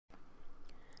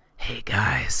Hey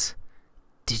guys,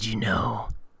 did you know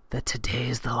that today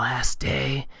is the last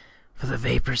day for the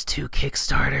Vapors 2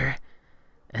 Kickstarter?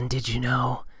 And did you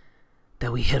know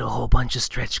that we hit a whole bunch of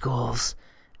stretch goals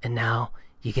and now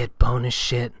you get bonus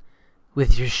shit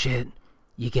with your shit?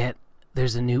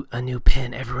 There's a new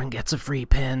pin. Everyone gets a free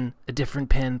pin, a different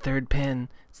pin, third pin.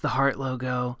 It's the heart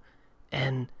logo.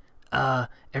 And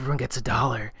everyone gets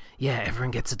 $1. Yeah,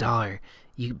 everyone gets $1.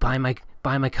 You buy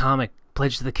my comic,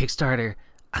 pledge to the Kickstarter,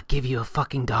 I'll give you a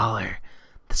fucking $1.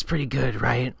 That's pretty good,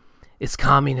 right? It's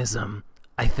communism,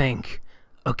 I think.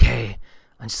 Okay,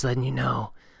 I'm just letting you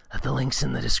know that the link's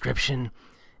in the description,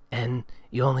 and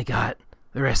you only got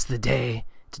the rest of the day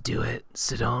to do it,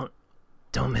 so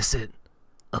don't miss it.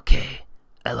 Okay,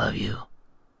 I love you.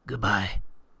 Goodbye.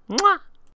 Mwah!